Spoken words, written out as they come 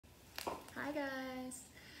Hi guys!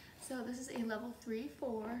 So this is a level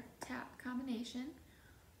 3-4 tap combination.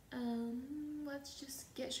 Let's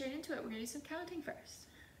just get straight into it. We're gonna do some counting first.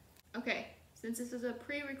 Okay, since this is a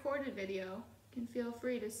pre-recorded video, you can feel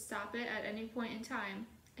free to stop it at any point in time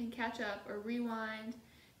and catch up or rewind,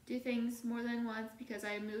 do things more than once because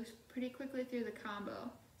I moved pretty quickly through the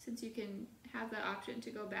combo, since you can have the option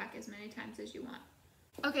to go back as many times as you want.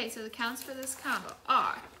 Okay, so the counts for this combo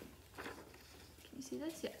are, can you see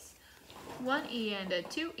this? Yes. 1E and a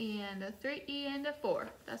 2E and a 3E and a 4.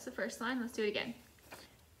 That's the first line. Let's do it again.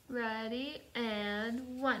 Ready? And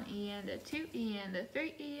 1E and a 2E and a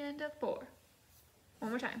 3E and a 4.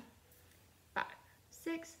 One more time. 5,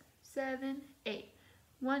 6, 7, 8.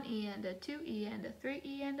 1E and a 2E and a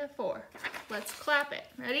 3E and a 4. Let's clap it.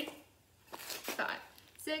 Ready? 5,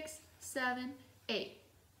 6, 7, 8.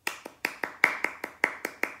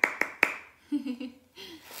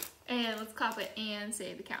 And let's clap it and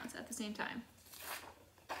say the counts at the same time.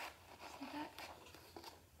 See that?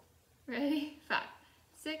 Ready? 5,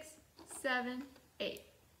 6, 7, 8.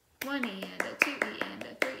 1E and a 2E and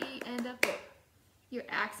a 3E and a 4. Your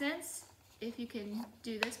accents, if you can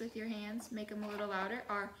do this with your hands, make them a little louder,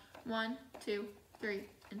 are 1, 2, 3,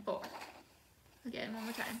 and 4. Again, one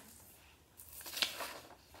more time.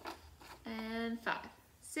 And 5,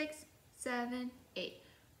 6, 7, 8.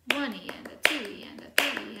 1E and a 2E and a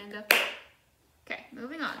 3E and a 4. Okay,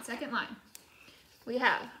 moving on. Second line. We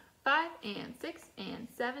have 5 and 6 and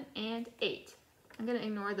 7 and 8. I'm going to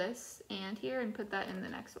ignore this and here and put that in the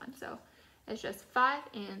next one. So it's just 5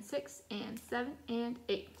 and 6 and 7 and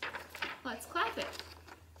 8. Let's clap it.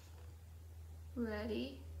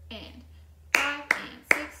 Ready? And 5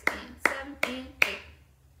 and 6 and 7 and 8.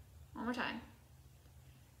 One more time.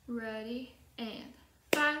 Ready? And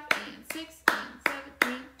 5 and 6 and 7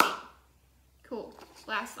 and 8. Cool.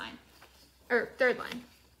 Last line. Or third line.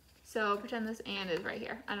 So pretend this and is right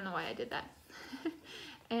here. I don't know why I did that.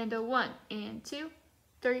 And a 1 and 2,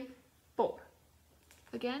 3, 4.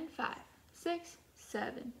 Again, 5, 6,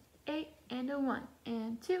 7, 8, and a 1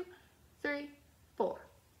 and 2, 3, 4.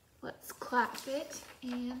 Let's clap it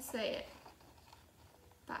and say it.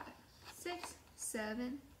 5, 6,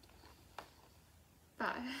 7,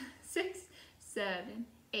 5, 6, 7,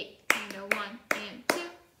 8, and a 1 and 2,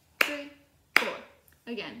 3, 4.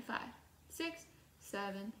 Again, 5, 6,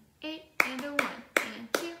 7, 8, and a 1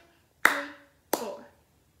 and 2, 3, 4.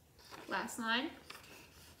 Last line.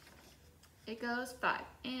 It goes 5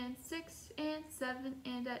 and 6 and 7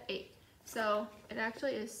 and a 8. So it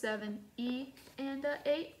actually is 7E and a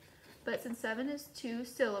 8. But since 7 is 2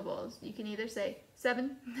 syllables, you can either say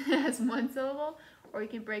 7 as one syllable, or you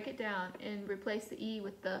can break it down and replace the E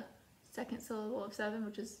with the second syllable of 7,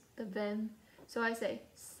 which is the ven. So I say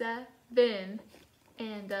 7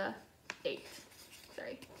 and 8.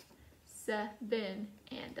 Sorry. 7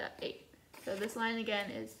 and 8. So this line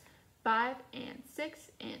again is 5 and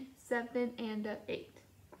 6 and 7 and 8.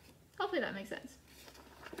 Hopefully that makes sense.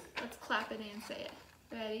 Let's clap it and say it.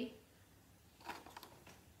 Ready?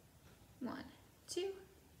 1, 2,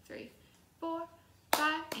 3, 4,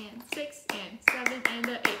 5 and 6 and 7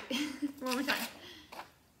 and 8. One more time.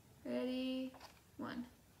 Ready? 1,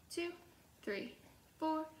 2, 3,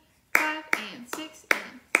 4, 5 and 6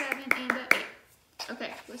 and 7 and 8.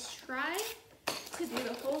 Okay, let's try to do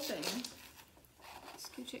the whole thing.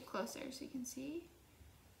 Scooch it closer so you can see.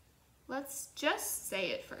 Let's just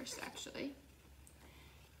say it first, actually.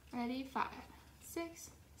 Ready? 5, 6,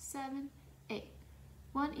 7, 8.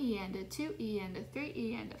 1E and a 2E and a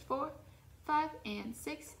 3E and a 4. 5 and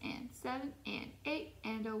 6 and 7 and 8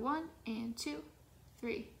 and a 1 and 2,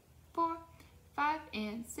 3, 4. 5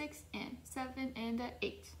 and 6 and 7 and a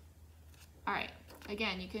 8. Alright,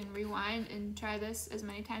 again, you can rewind and try this as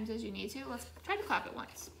many times as you need to. Let's try to clap it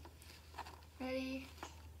once. Ready?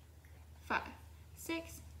 5,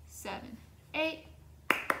 6, 7, 8.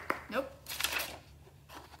 Nope.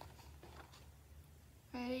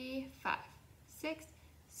 Ready? 5, 6,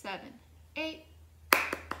 7, 8.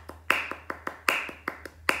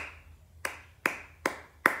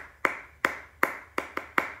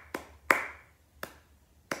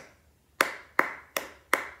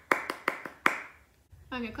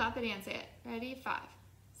 I'm going to clap it and say it. Ready? 5,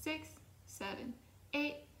 6, 7,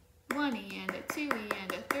 8. 1E and a 2E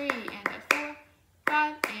and a 3 and a 4.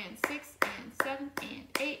 5 and 6 and 7 and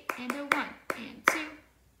 8 and a 1 and 2,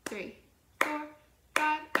 3, 4.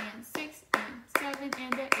 5 and 6 and 7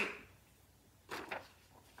 and a 8.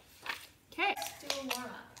 Okay, let's do a warm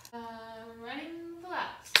up. Running the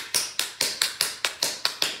laps.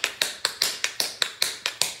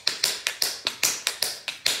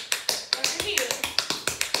 On your heels.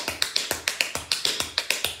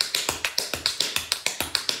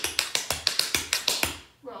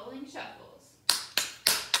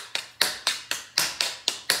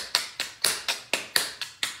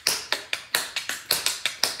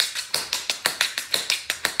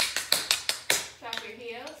 your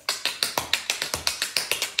heels.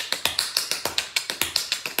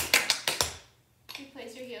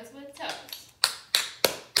 Replace your heels with toes.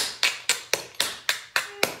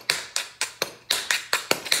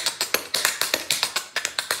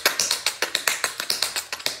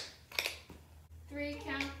 3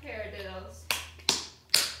 count paradiddles.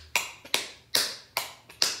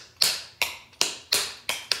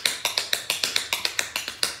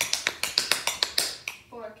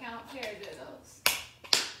 4 count paradiddles.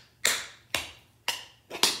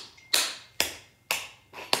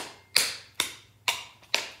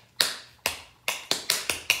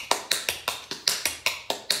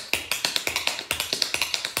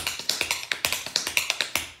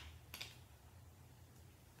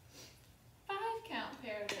 5 count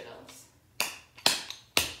paradiddles.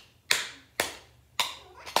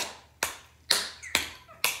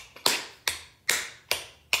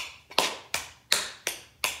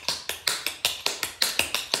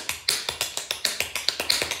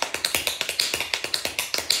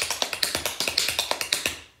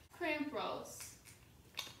 'Cramp rolls.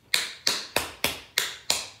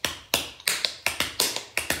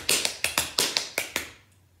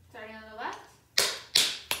 Starting on the left.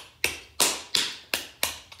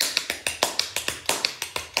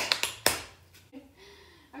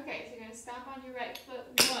 Okay, so you're going to stomp on your right foot,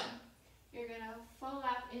 1. You're going to full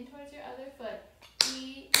lap in towards your other foot,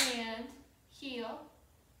 E and heel,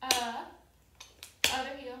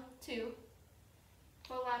 other heel, 2.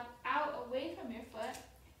 Full lap out away from your foot,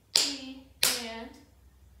 E and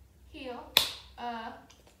heel,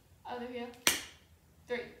 other heel,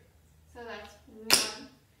 3. So that's 1,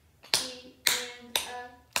 E and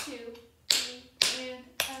 2, E and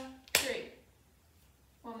 3.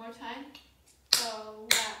 One more time. Go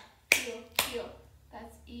lap, heel, heel.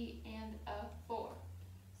 That's E and 4.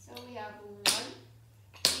 So we have 1,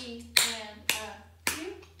 E and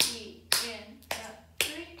 2, E and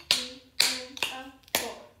 3, E and 4.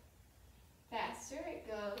 Faster it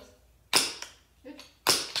goes. Good.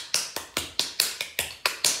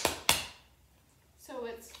 So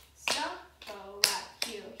it's stomp, go lap,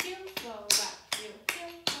 heel, heel, go lap, heel,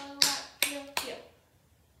 heel, go lap, heel, heel.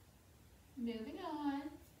 Moving on,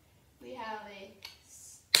 we have a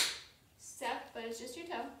step, but it's just your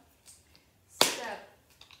toe. Step.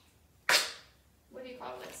 What do you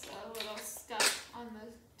call this? A little scuff on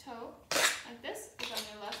the toe, like this, is on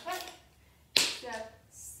your left foot. Step,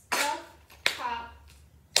 scuff, hop,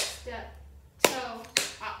 step, toe,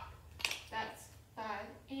 hop. That's 5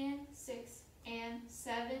 and 6 and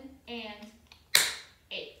 7 and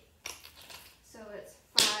 8. So it's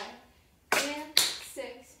 5 and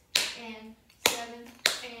 6 and 7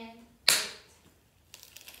 and 8.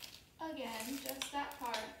 Again, just that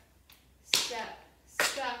part. Step,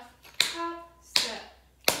 scuff, hop, step,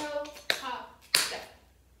 toe, hop, step.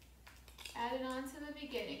 Add it on to the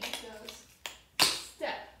beginning. It goes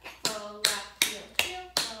step, go lap, heel,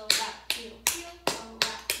 heel, go lap, heel, heel, go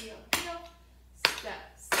lap, heel, heel. Step,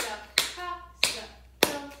 step, hop, step,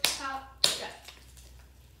 toe, hop, step.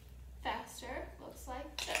 Faster looks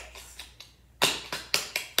like this.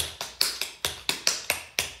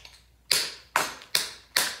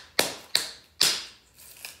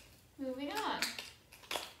 Moving on,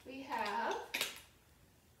 we have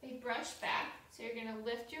a brush back. So you're going to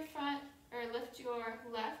lift your front, or lift your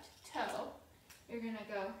left toe. You're going to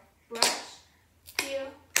go brush, heel,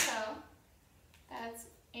 toe. That's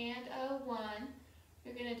and a 1.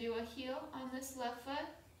 You're going to do a heel on this left foot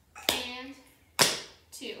and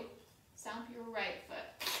 2. Stomp your right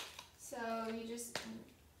foot. So you just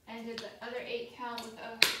ended the other 8 count with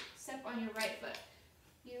a step on your right foot.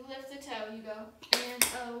 You lift the toe, you go and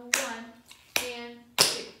a 1 and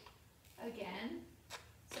 2. Again.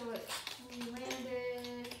 So we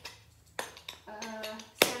landed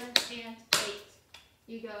 7 and 8.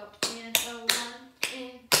 You go and a 1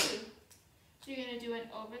 and 2. So you're going to do an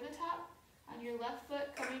over the top on your left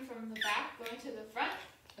foot coming from the back, going to the front.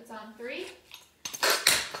 It's on 3.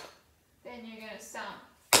 Then you're going to stomp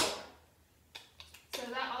 4. So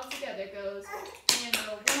that all together goes and a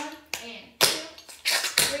 1 and 2,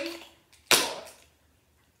 3, 4.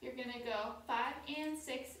 You're going to go 5 and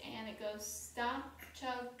 6, and it goes stomp,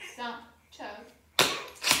 chug, chug.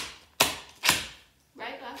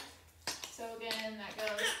 Right, left. So again, that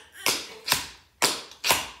goes.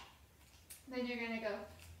 Then you're going to go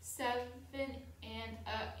 7 and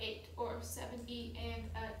 8, or 7E and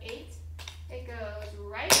 8.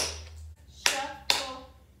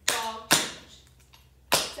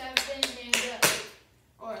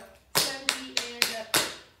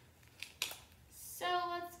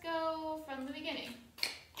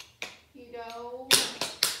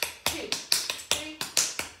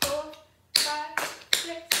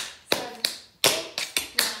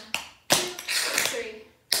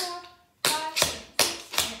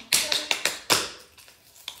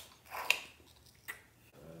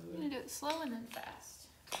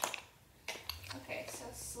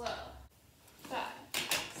 slow. 5,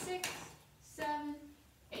 6, 7,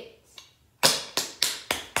 8.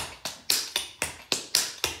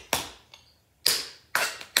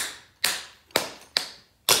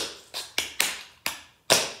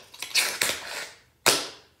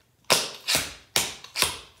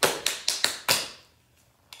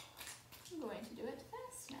 I'm going to do it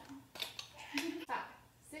fast now. 5,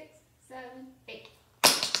 6, 7, 8.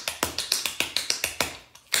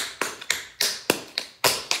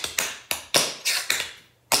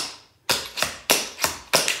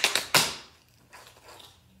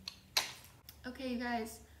 Okay, you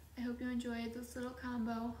guys, I hope you enjoyed this little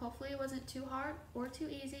combo. Hopefully it wasn't too hard or too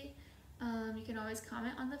easy. You can always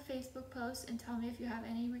comment on the Facebook post and tell me if you have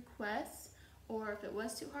any requests or if it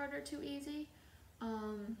was too hard or too easy.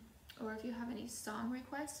 Or if you have any song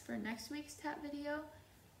requests for next week's tap video,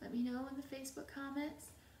 let me know in the Facebook comments.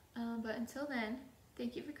 But until then,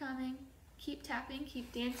 thank you for coming. Keep tapping,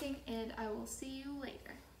 keep dancing, and I will see you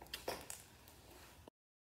later.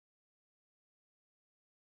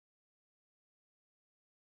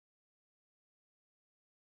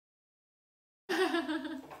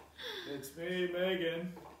 It's me,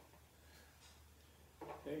 Megan,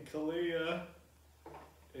 and Kalia,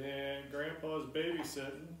 and Grandpa's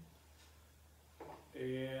babysitting,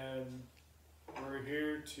 and we're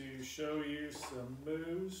here to show you some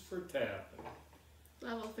moves for tapping.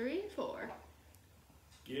 Level 3 and 4.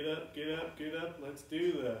 Get up, get up, get up, let's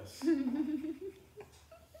do this.